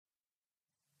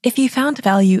If you found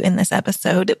value in this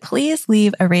episode, please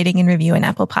leave a rating and review in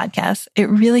Apple Podcasts. It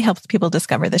really helps people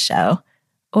discover the show.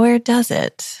 Or does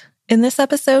it? In this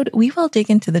episode, we will dig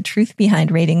into the truth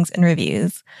behind ratings and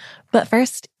reviews. But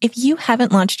first, if you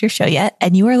haven't launched your show yet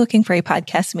and you are looking for a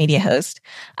podcast media host,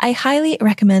 I highly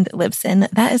recommend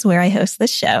Libsyn. That is where I host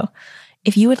this show.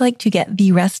 If you would like to get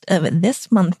the rest of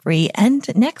this month free and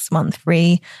next month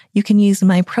free, you can use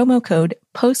my promo code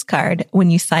POSTCARD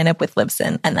when you sign up with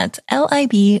Libsyn, and that's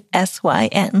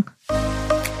LIBSYN.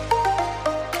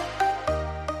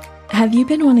 Have you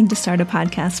been wanting to start a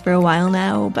podcast for a while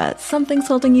now, but something's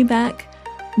holding you back?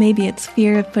 Maybe it's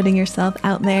fear of putting yourself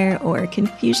out there or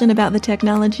confusion about the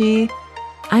technology.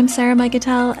 I'm Sarah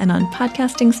Mikutel, and on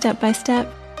Podcasting Step by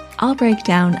Step, I'll break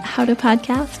down how to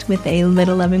podcast with a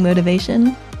little loving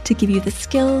motivation to give you the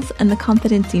skills and the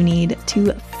confidence you need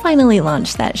to finally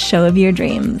launch that show of your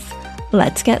dreams.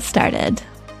 Let's get started.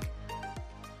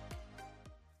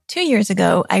 2 years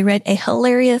ago, I read a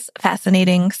hilarious,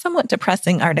 fascinating, somewhat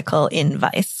depressing article in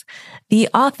Vice. The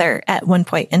author, at one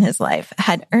point in his life,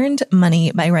 had earned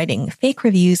money by writing fake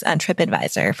reviews on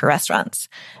TripAdvisor for restaurants.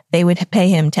 They would pay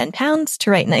him £10 to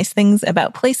write nice things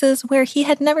about places where he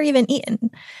had never even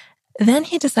eaten. Then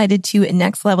he decided to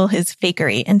next level his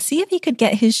fakery and see if he could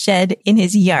get his shed in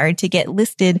his yard to get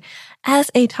listed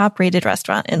as a top-rated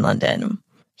restaurant in London.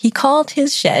 He called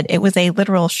his shed, it was a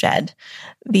literal shed,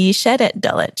 the Shed at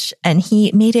Dulwich, and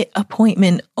he made it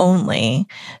appointment only.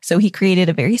 So he created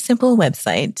a very simple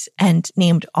website and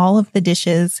named all of the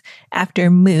dishes after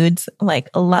moods like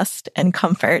lust and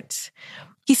comfort.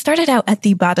 He started out at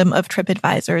the bottom of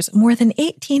TripAdvisor's more than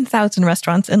 18,000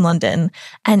 restaurants in London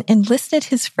and enlisted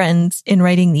his friends in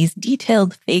writing these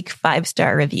detailed fake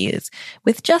 5-star reviews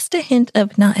with just a hint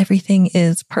of not everything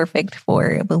is perfect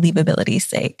for believability's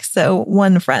sake. So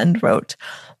one friend wrote,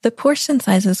 "The portion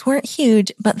sizes weren't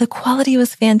huge, but the quality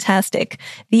was fantastic.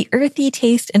 The earthy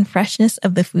taste and freshness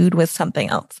of the food was something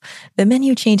else. The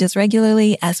menu changes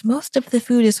regularly as most of the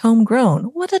food is homegrown.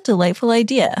 What a delightful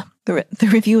idea." The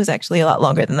review was actually a lot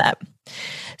longer than that.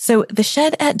 So the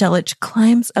Shed at Dulwich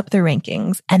climbs up the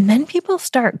rankings, and then people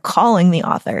start calling the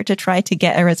author to try to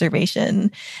get a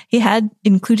reservation. He had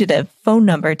included a phone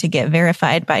number to get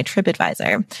verified by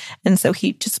TripAdvisor. And so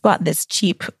he just bought this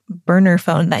cheap burner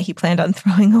phone that he planned on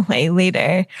throwing away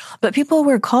later. But people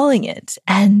were calling it.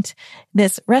 And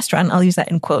this restaurant, I'll use that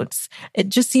in quotes, it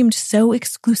just seemed so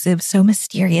exclusive, so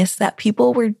mysterious that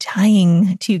people were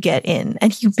dying to get in.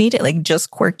 And he made it like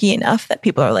just quirky enough that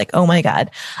people are like, oh my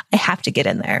God, I have to get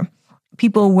in there.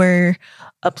 People were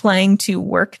applying to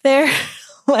work there,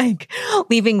 like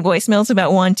leaving voicemails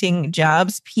about wanting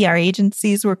jobs. PR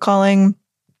agencies were calling.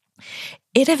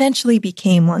 It eventually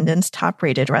became London's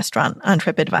top-rated restaurant on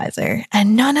TripAdvisor,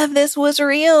 and none of this was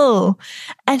real.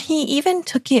 And he even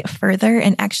took it further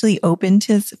and actually opened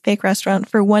his fake restaurant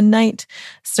for one night,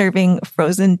 serving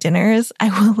frozen dinners. I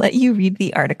will let you read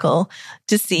the article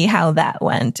to see how that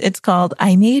went. It's called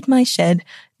 "I Made My Shed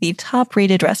the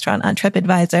Top-Rated Restaurant on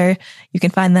TripAdvisor." You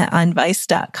can find that on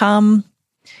vice.com.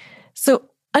 So,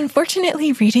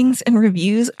 unfortunately, ratings and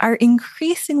reviews are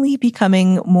increasingly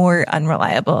becoming more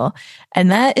unreliable. And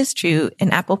that is true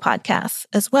in Apple Podcasts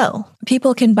as well.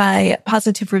 People can buy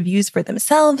positive reviews for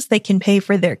themselves. They can pay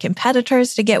for their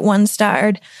competitors to get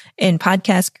 1-starred. In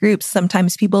podcast groups,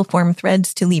 sometimes people form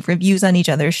threads to leave reviews on each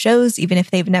other's shows, even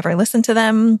if they've never listened to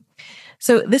them.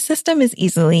 So the system is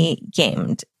easily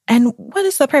gamed. And what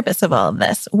is the purpose of all of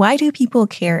this? Why do people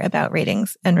care about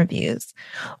ratings and reviews?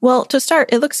 Well, to start,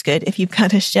 it looks good if you've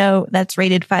got a show that's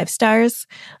rated 5 stars.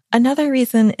 Another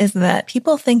reason is that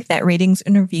people think that ratings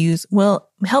and reviews will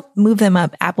help move them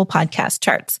up Apple Podcast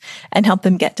charts and help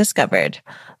them get discovered.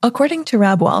 According to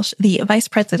Rob Walsh, the vice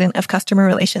president of customer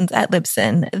relations at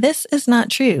Libsyn, this is not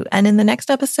true. And in the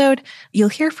next episode, you'll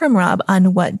hear from Rob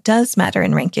on what does matter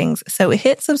in rankings. So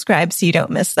hit subscribe so you don't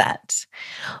miss that.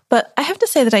 But I have to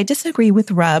say that I disagree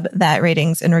with Rob that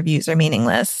ratings and reviews are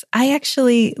meaningless. I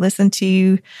actually listen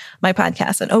to my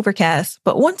podcast on Overcast,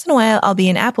 but once in a while I'll be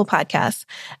in Apple Podcasts.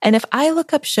 And if I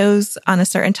look up shows on a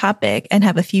certain topic and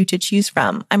have a few to choose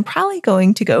from, I'm probably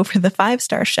going to go for the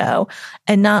 5-star show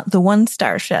and not the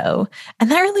 1-star show.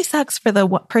 And that really sucks for the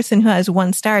person who has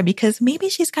 1 star, because maybe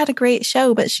she's got a great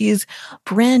show, but she's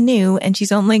brand new and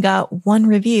she's only got 1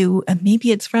 review. And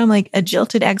maybe it's from like a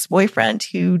jilted ex-boyfriend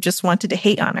who just wanted to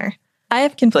hate on her. I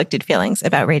have conflicted feelings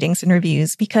about ratings and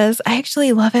reviews because I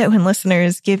actually love it when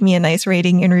listeners give me a nice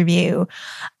rating and review.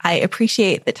 I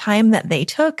appreciate the time that they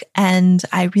took, and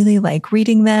I really like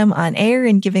reading them on air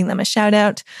and giving them a shout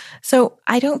out. So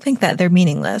I don't think that they're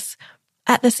meaningless.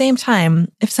 At the same time,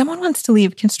 if someone wants to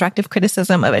leave constructive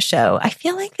criticism of a show, I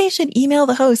feel like they should email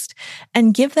the host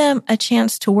and give them a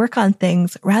chance to work on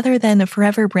things rather than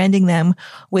forever branding them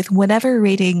with whatever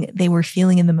rating they were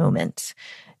feeling in the moment.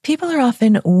 People are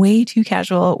often way too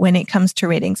casual when it comes to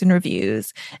ratings and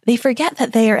reviews. They forget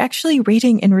that they are actually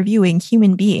rating and reviewing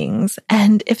human beings.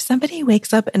 And if somebody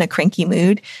wakes up in a cranky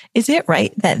mood, is it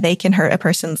right that they can hurt a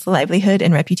person's livelihood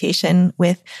and reputation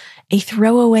with a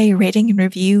throwaway rating and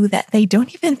review that they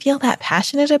don't even feel that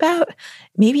passionate about?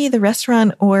 Maybe the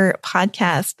restaurant or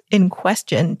podcast in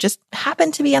question just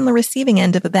happened to be on the receiving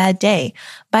end of a bad day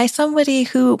by somebody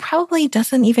who probably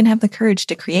doesn't even have the courage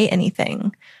to create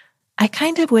anything. I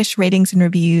kind of wish ratings and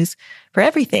reviews for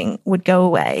everything would go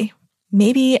away.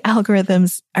 Maybe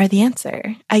algorithms are the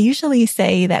answer. I usually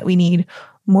say that we need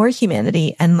more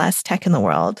humanity and less tech in the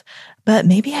world, but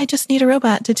maybe I just need a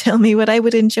robot to tell me what I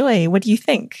would enjoy. What do you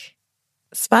think?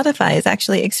 Spotify is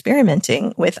actually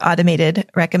experimenting with automated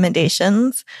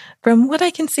recommendations. From what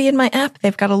I can see in my app,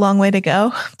 they've got a long way to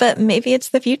go, but maybe it's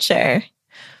the future.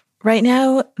 Right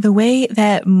now, the way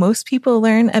that most people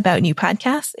learn about new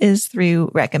podcasts is through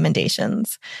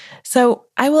recommendations. So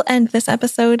I will end this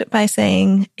episode by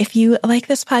saying, if you like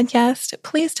this podcast,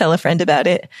 please tell a friend about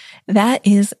it. That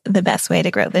is the best way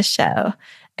to grow this show.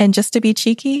 And just to be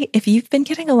cheeky, if you've been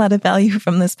getting a lot of value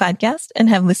from this podcast and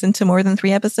have listened to more than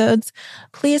 3 episodes,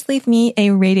 please leave me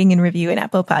a rating and review in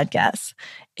Apple Podcasts.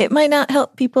 It might not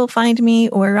help people find me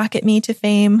or rocket me to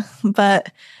fame,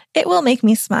 but it will make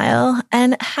me smile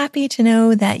and happy to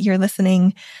know that you're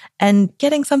listening and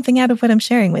getting something out of what I'm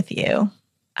sharing with you.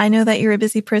 I know that you're a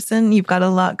busy person, you've got a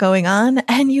lot going on,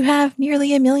 and you have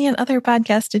nearly 1 million other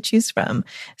podcasts to choose from.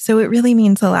 So it really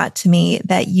means a lot to me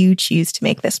that you choose to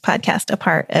make this podcast a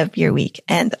part of your week,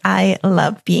 and I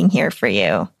love being here for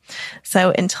you.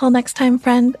 So until next time,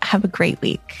 friend, have a great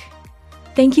week.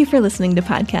 Thank you for listening to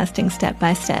Podcasting Step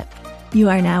by Step. You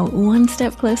are now one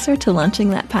step closer to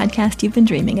launching that podcast you've been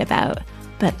dreaming about,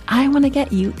 but I want to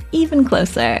get you even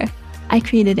closer. I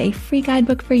created a free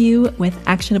guidebook for you with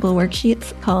actionable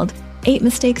worksheets called 8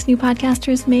 Mistakes New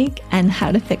Podcasters Make and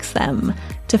How to Fix Them.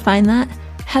 To find that,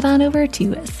 head on over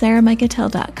to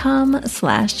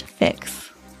sarahmikutel.com/fix.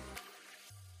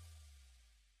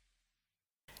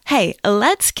 Hey,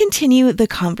 let's continue the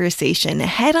conversation.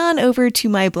 Head on over to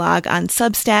my blog on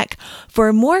Substack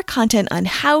for more content on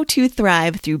how to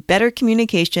thrive through better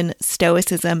communication,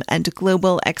 stoicism, and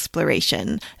global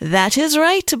exploration. That is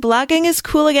right, blogging is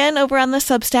cool again over on the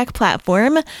Substack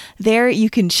platform. There you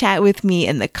can chat with me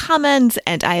in the comments,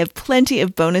 and I have plenty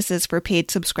of bonuses for paid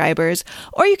subscribers,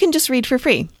 or you can just read for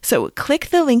free. So click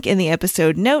the link in the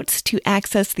episode notes to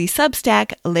access the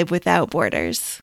Substack Live Without Borders.